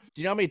 Yeah.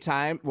 Do you know how many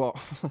times? Well,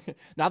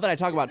 not that I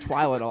talk about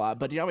Twilight a lot,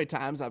 but do you know how many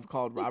times I've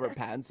called Robert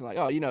Pattinson like,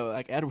 oh, you know,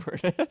 like Edward?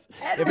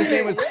 if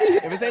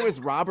his name was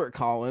Robert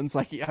Collins,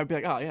 like I'd be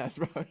like, oh yeah, it's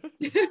Robert.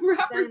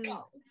 Robert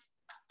Collins.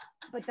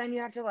 But then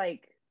you have to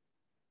like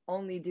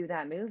only do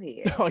that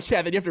movie. Oh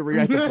yeah, then you have to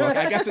rewrite the book.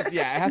 I guess it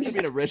has to be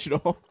an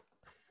original.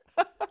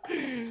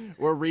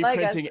 We're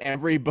reprinting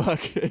every book.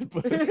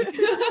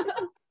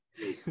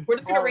 We're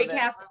just gonna All of it.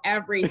 recast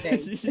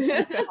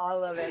everything.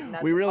 All of it.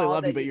 We really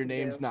love that you, but your can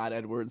name's do. not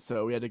Edward,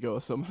 so we had to go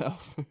with someone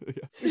else.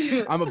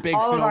 Yeah. I'm a big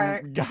All of film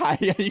our guy.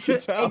 Yeah, you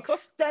can tell.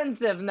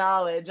 Extensive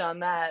knowledge on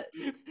that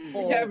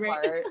whole Yeah,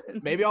 right.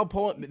 part. Maybe I'll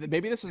pull it.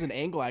 Maybe this is an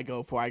angle I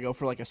go for. I go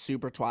for like a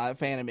super Twilight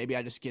fan, and maybe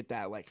I just get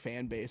that like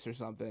fan base or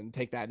something.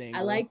 Take that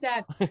angle. I like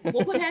that.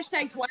 We'll put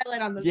hashtag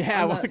Twilight on the.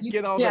 Yeah, on we'll the,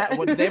 get all that.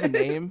 What, do they have a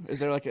name? Is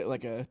there like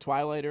a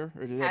Twilighter,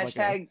 or do they have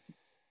Hashtag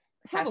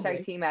Probably.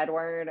 hashtag Team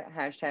Edward.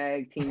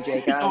 Hashtag Team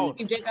Jacob. Oh,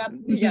 Team Jacob.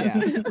 Yeah.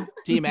 Yes.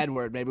 Team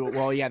Edward? Maybe.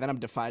 Well, yeah. Then I'm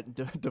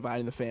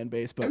dividing the fan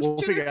base, but I'm we'll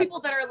sure figure there's out people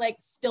that are like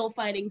still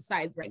fighting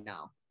sides right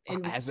now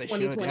in as they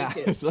should. 2022.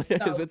 Yeah. It's like,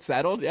 is So, it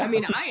settled? Yeah. I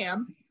mean, I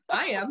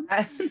am.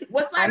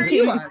 What side I'm are you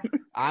team- on?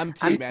 I'm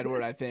Team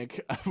Edward. I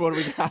think. What do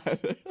we got?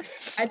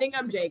 I think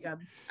I'm Jacob.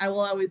 I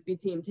will always be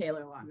Team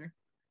Taylor Lautner.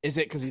 Is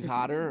it because he's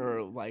hotter,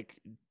 or like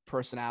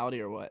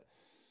personality, or what?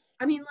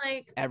 I mean,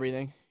 like,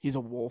 Everything. He's a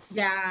wolf.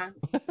 yeah.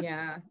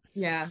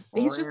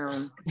 He's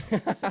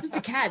just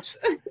a catch.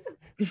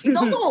 He's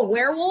also a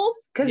werewolf.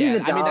 Because Yeah,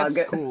 he's a dog. I mean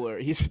that's cooler.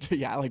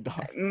 I like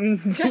dogs.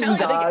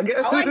 Dog.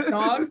 I like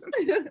dogs.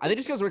 I think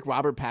just because Rick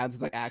Robert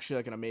Pattinson's like actually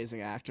like an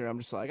amazing actor, I'm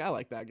just like I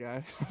like that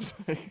guy.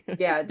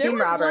 Yeah, There Team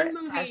was Robert.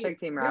 one movie. Hashtag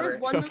Team There was Robert.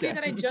 one movie Okay.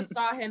 that I just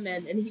saw him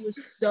in, and he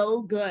was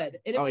so good.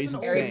 And it Oh, was he's an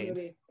old insane.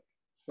 movie.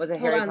 Was it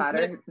Hold Harry on,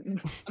 Potter?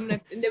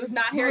 It was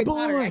not My Harry boy.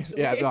 Potter.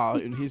 Actually. Yeah, no,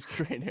 and he's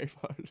great in Harry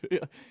Potter. Yeah.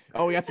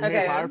 Oh, we got some Harry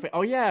Okay. Potter.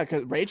 Oh yeah,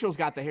 because Rachel's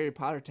got the Harry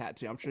Potter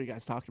tattoo. I'm sure you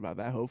guys talked about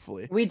that.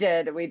 Hopefully. We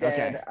did,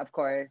 Okay. of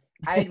course.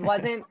 I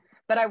wasn't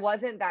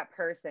that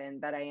person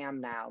that I am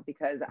now,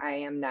 because I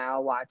am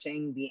now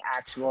watching the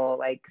actual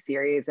like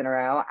series in a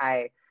row.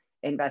 I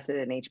invested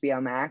in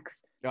HBO Max.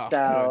 Oh,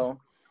 So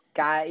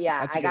good. I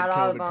That's a got good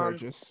all of COVID them.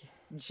 purchase.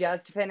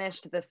 just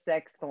finished the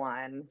 6th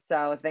one,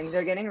 so things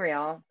are getting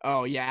real.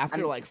 Oh yeah,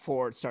 after like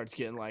 4, it starts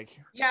getting like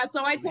Yeah,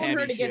 so I told her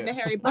heavy to get into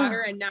shit. Harry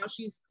Potter, and now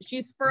she's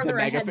the further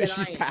mega ahead than fish.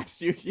 I She's am.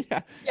 past you.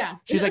 Yeah. Yeah.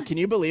 She's like, can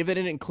you believe they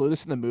didn't include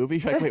this in the movie?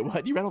 She's like, wait,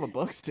 what? You read all the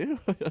books too?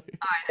 I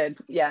did.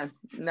 Yeah.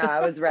 No,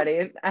 I was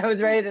ready. I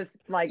was ready to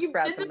like You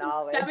spread did some this in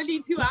knowledge.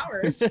 72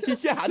 hours.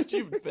 Yeah, how did you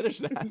even finish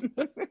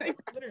that? Like,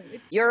 literally.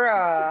 You're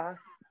a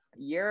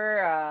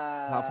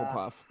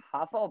Hufflepuff.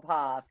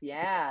 Hufflepuff.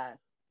 Yeah.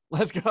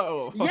 Let's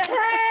go. Yeah.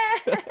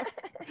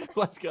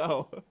 Let's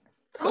go.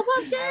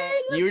 Okay,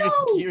 You were let's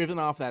just go. giving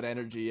off that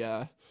energy.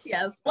 Yeah.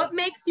 Yes. What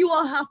makes you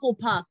a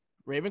Hufflepuff?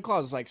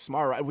 Ravenclaw is like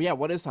smart, right? Well, yeah,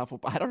 what is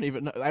Hufflepuff? I don't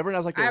even know. Everyone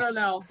has like I their don't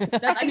know. I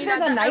think I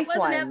they're the nice wasn't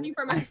ones. asking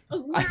for my. I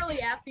was literally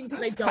asking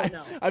because I don't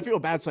know. I feel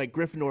bad. It's like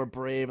Gryffindor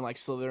brave and like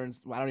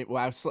Slytherin's. I don't even.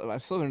 Well,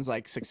 Slytherin's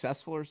like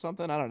successful or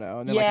something. I don't know.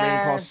 And then like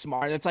Yeah. Ravenclaw's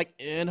smart. And it's like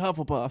in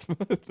Hufflepuff.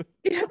 I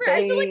feel like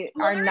They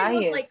are Slytherin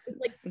was nice.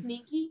 like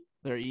sneaky.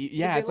 They're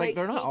yeah. They're, It's like like,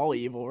 they're not sneaky. all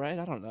evil, right?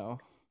 I don't know.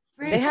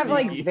 They have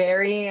like Sneaky.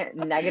 very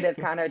negative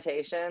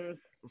connotations.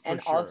 For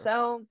and sure.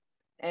 also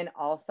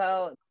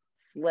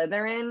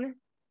Slytherin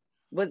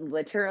was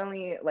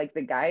literally like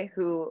the guy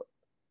who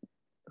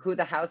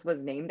the house was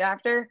named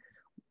after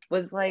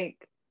was like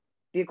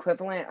the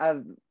equivalent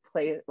of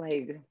like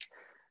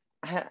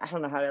I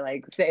don't know how to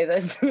like say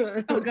this.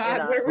 Oh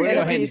God, We're in gonna a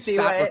go ahead and PC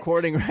stop way.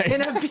 recording right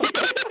In now.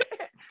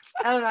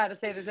 I don't know how to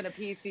say this in a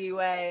PC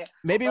way.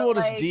 Maybe but, we'll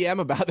just like- DM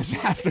about this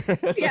after.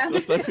 Yeah.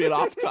 Let's get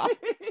off topic.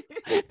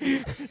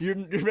 You're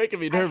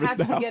making me nervous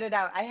I have now. to get it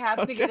out. I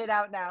have to get Okay. it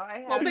out now.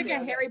 We'll make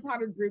a Harry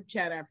Potter group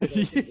chat after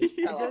this. and just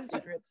tell all Just-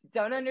 secrets.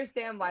 Don't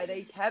understand why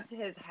they kept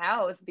his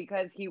house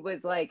because he was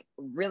like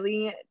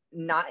really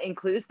not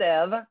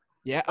inclusive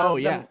Yeah. Oh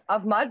of yeah.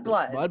 of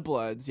mudbloods.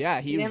 Mudbloods.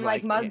 Yeah. He He was didn't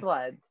like like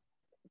mudbloods.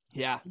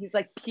 Yeah. He's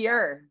like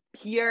pure,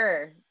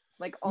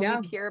 like only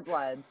Yeah. pure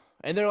blood.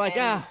 And they're like,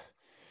 And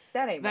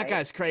that ain't that right.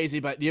 guy's crazy,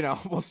 but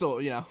we'll still,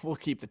 we'll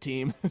keep the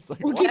team. It's like,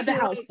 We'll what? keep the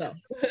house though.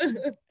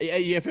 Yeah,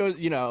 if it was,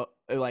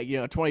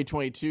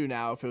 2022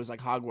 now, if it was like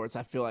Hogwarts,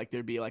 I feel like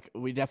there'd be like,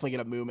 we definitely get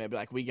a movement, be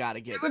like, we got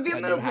to get would be a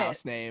a new movement.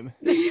 house name.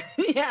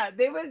 Yeah,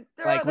 they would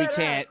throw Like we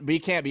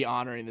that can't be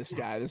honoring this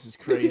guy. This is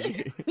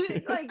crazy.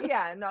 around. Like,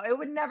 yeah, no, it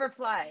would never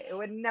fly. It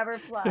would never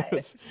fly.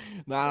 It's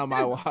not on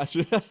my watch.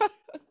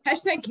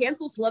 Hashtag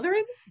cancel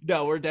Slytherin.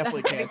 No, we're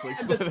definitely canceling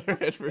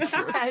Slytherin for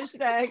sure.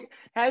 hashtag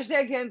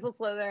cancel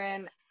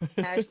Slytherin.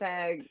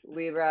 Hashtag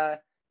Libra.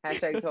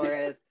 Hashtag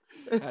Taurus.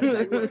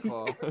 Hashtag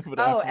LoCLE. What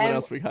Oh,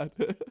 else we got?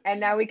 And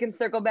now we can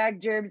circle back,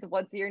 Jerbs.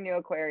 What's your new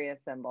Aquarius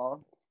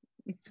symbol?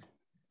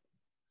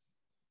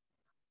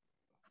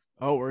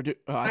 Oh, we're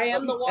I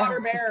am the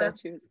water bear. Thought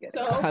she was kidding.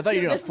 So I thought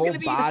you were doing a this is gonna full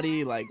be-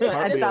 body like I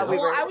cartwheel. thought we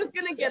Well, were- I was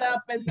gonna get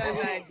up and then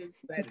I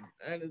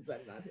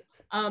decided not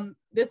to.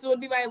 This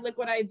would be my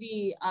Liquid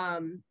IV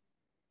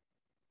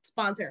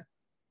sponsor,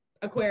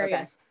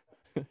 Aquarius.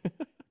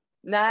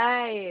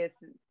 Nice.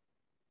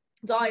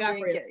 That's all I got for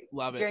you. Drinking.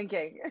 Love it.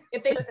 Drinking.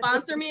 If they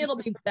sponsor me, it'll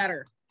be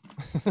better.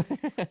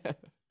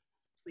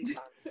 Please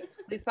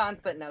spons,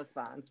 but no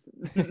spons.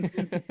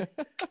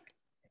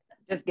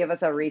 Just give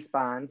us a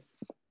response.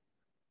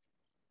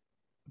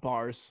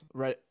 Bars,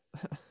 right?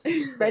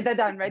 Write that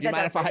down. Write Do you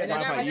that mind down. if I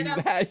Write it use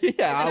down. that?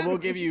 Yeah, I Write it will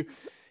down. give you.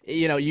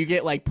 You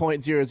get like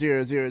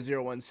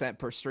 0.00001 cent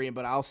per stream,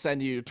 but I'll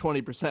send you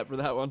 20% for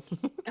that one.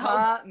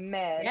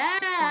 Mitch.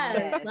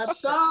 Yes, Mitch.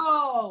 let's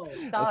go.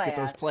 That's all Let's I get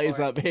those asked plays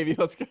for. up, baby.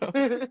 Let's go.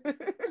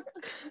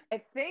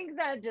 I think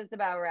that just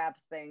about wraps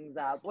things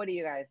up. What do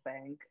you guys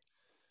think?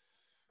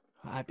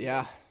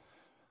 Yeah.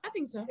 I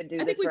think so. Could do I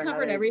think this we for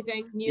covered another-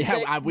 everything. Music,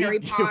 Yeah, Harry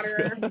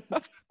Potter.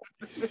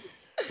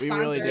 We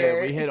really did.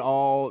 Sponsors. We hit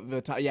all the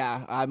time.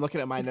 Yeah, I'm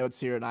looking at my notes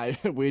here, and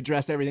we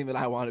addressed everything that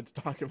I wanted to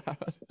talk about.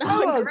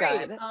 Oh,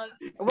 great. good. Uh,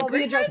 Well,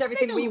 we We're addressed trying to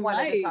everything stay we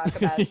wanted to light. talk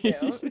about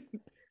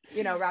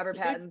too. Robert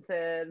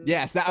Pattinson.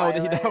 Yes, that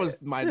Twilight.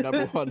 was my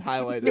number one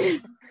highlight.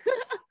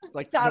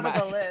 Like Top no, of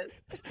the ma-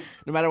 list.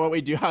 no matter what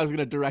we do, I was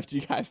gonna direct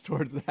you guys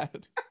towards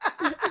that.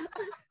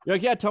 You're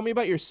like, yeah, tell me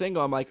about your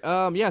single. I'm like,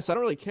 yes, I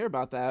don't really care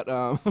about that.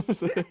 but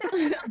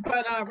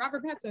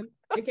Robert Pattinson,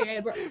 aka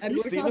Edward You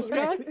seen this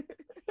guy?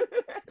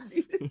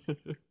 You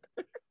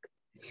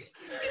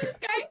seen this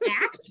guy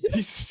act?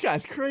 This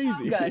guy's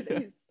crazy. Good.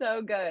 He's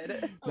so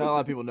good. Not a lot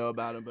of people know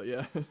about him, but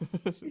yeah.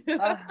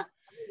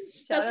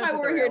 That's why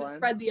we're here to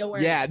spread the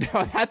awareness. Yeah,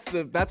 no, that's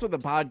what the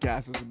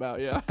podcast is about.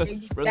 Yeah,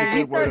 spread the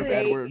good word of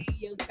Exactly. Edward.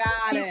 You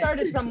got He it.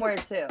 started somewhere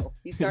too.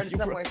 He started You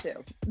were- somewhere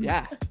too.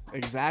 Yeah,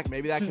 exact.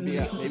 Maybe that could be.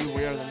 Maybe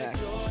we are the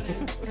next.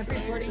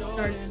 Everybody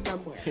starts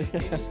somewhere.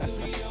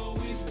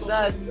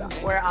 Thus,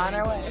 we're on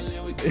our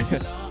way.